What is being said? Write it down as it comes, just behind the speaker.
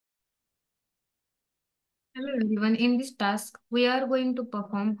Hello everyone, in this task, we are going to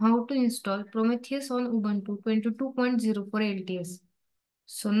perform how to install Prometheus on Ubuntu 22.04 LTS.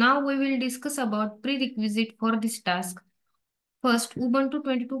 So now we will discuss about prerequisite for this task. First, Ubuntu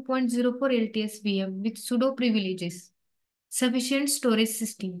 22.04 LTS VM with sudo privileges, sufficient storage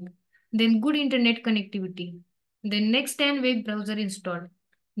system, then good internet connectivity, then next an web browser installed,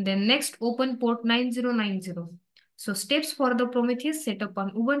 then next open port 9090. So steps for the Prometheus setup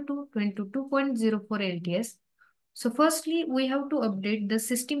on Ubuntu 22.04 LTS. So firstly, we have to update the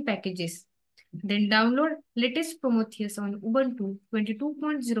system packages. Then download latest Prometheus on Ubuntu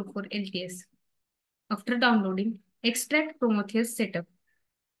 22.04 LTS. After downloading, extract Prometheus setup.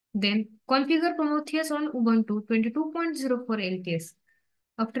 Then configure Prometheus on Ubuntu 22.04 LTS.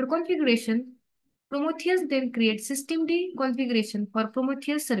 After configuration, Prometheus then creates systemd configuration for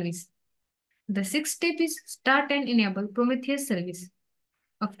Prometheus service. The sixth step is start and enable Prometheus service.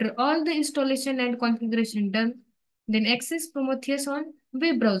 After all the installation and configuration done, then access Prometheus on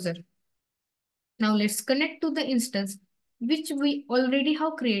web browser. Now let's connect to the instance which we already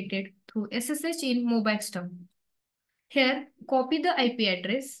have created through SSH in MobileStorm. Here, copy the IP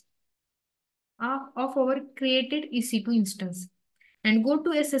address of our created EC2 instance and go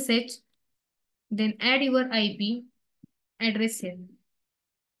to SSH, then add your IP address here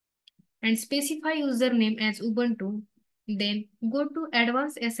and specify username as Ubuntu. Then go to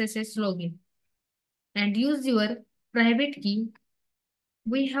advanced SSH login and use your private key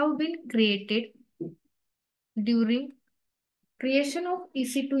we have been created during creation of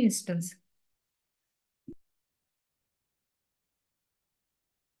EC2 instance.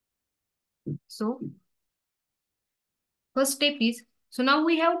 So first step is, so now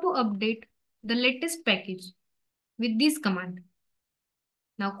we have to update the latest package with this command.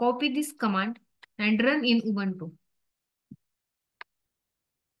 Now copy this command and run in Ubuntu.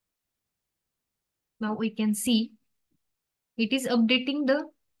 Now we can see it is updating the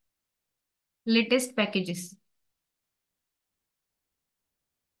latest packages.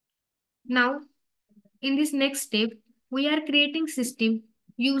 Now in this next step, we are creating system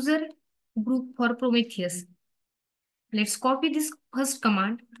user group for Prometheus. Let's copy this first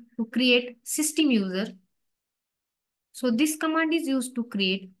command to create system user. So this command is used to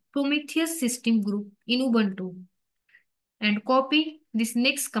create Prometheus system group in Ubuntu. And copy this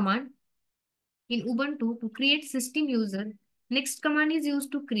next command in Ubuntu to create system user. Next command is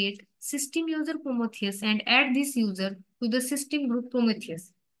used to create system user Prometheus and add this user to the system group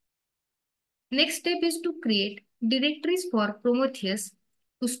Prometheus. Next step is to create directories for Prometheus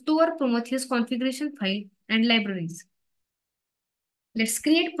to store Prometheus configuration file and libraries. Let's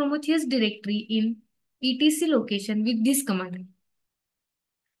create Prometheus directory in etc location with this command.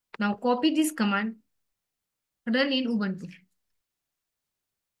 Now copy this command, run in Ubuntu.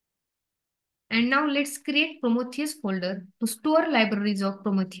 And now let's create Prometheus folder to store libraries of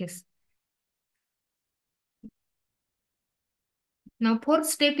Prometheus. Now fourth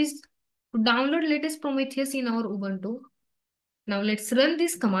step is to download latest Prometheus in our Ubuntu. Now let's run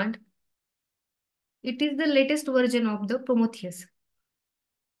this command. It is the latest version of the Prometheus.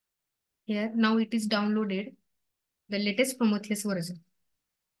 Here now it is downloaded, the latest Prometheus version.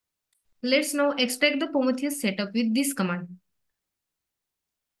 Let's now extract the Prometheus setup with this command.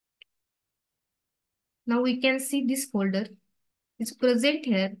 Now we can see this folder is present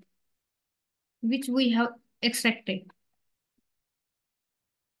here, which we have extracted.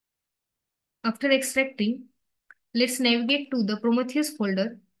 After extracting, let's navigate to the Prometheus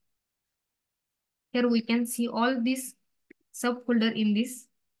folder. Here we can see all these subfolder in this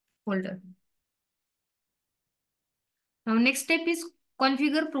folder. Now next step is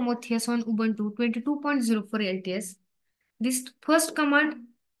configure Prometheus on Ubuntu 22.04 LTS. This first command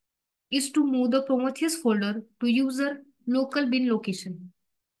is to move the Prometheus folder to user local bin location.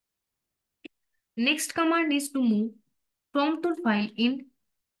 Next command is to move prompt tool file in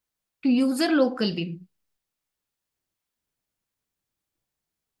to user local bin.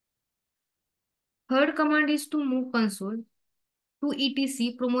 Third command is to move console to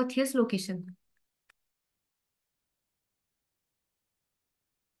etc Prometheus location.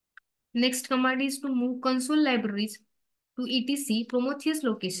 Next command is to move console libraries to etc Prometheus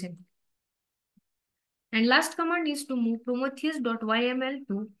location. And last command is to move prometheus.yml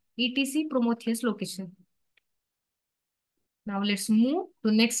to etc Prometheus location. Now let's move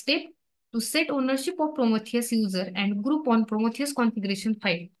to next step to set ownership of Prometheus user and group on Prometheus configuration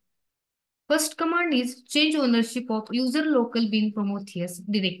file. First command is change ownership of user local bin Prometheus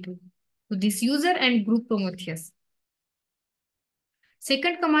directory to this user and group Prometheus.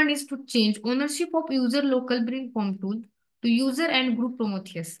 Second command is to change ownership of user local bin form tool to user and group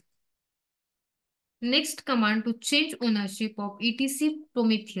Prometheus. Next command to change ownership of etc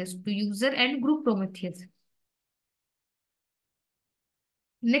Prometheus to user and group Prometheus.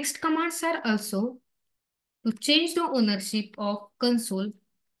 Next commands are also to change the ownership of console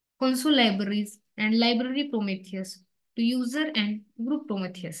libraries and library Prometheus to user and group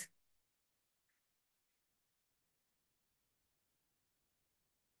Prometheus.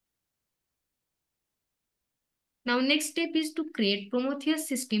 Now next step is to create Prometheus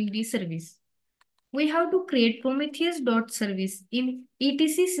systemd service. We have to create Prometheus.service in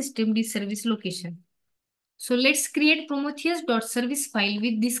etc systemd service location. So let's create Prometheus.service file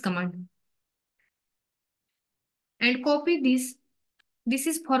with this command and copy this. This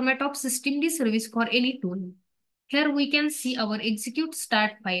is format of systemd service for any tool. Here we can see our execute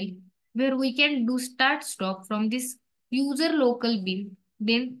start file where we can do start stop from this user local bin,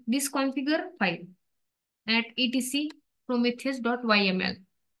 then this configure file at etc prometheus.yml.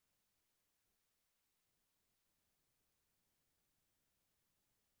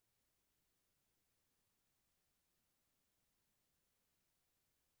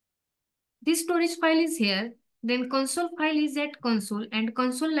 This storage file is here, then console file is at console and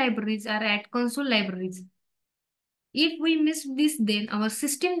console libraries are at console libraries. If we miss this, then our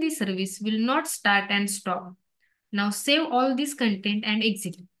systemd service will not start and stop. Now save all this content and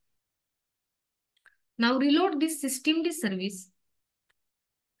exit. Now reload this systemd service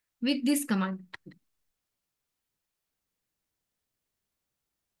with this command.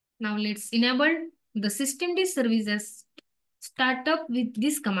 Now let's enable the systemd services startup with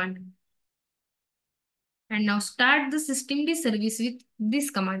this command. And now start the systemd service with this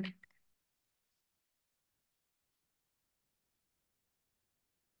command.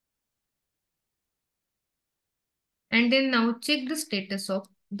 And then now check the status of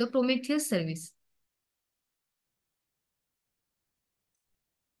the Prometheus service.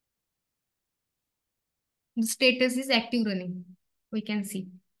 The status is active running. We can see.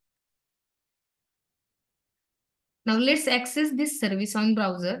 Now let's access this service on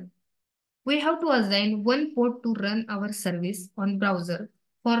browser. We have to assign one port to run our service on browser.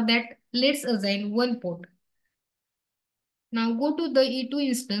 For that, let's assign one port. Now go to the E2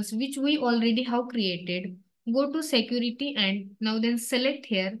 instance which we already have created. Go to security and now then select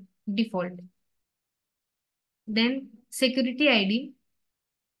here default. Then security ID,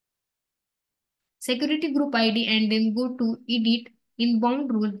 security group ID and then go to edit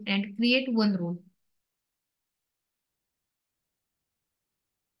inbound rule and create one rule.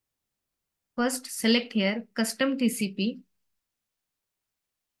 First select here custom TCP.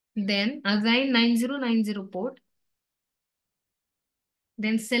 Then assign 9090 port.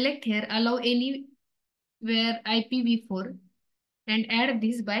 Then select here allow anywhere IPv4 and add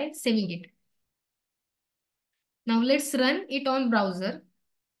this by saving it. Now let's run it on browser.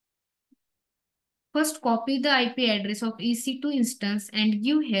 First copy the IP address of EC2 instance and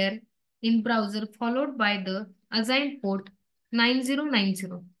give here in browser followed by the assigned port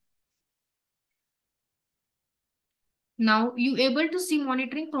 9090. Now you able to see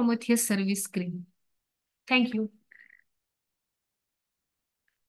monitoring Prometheus service screen. Thank you.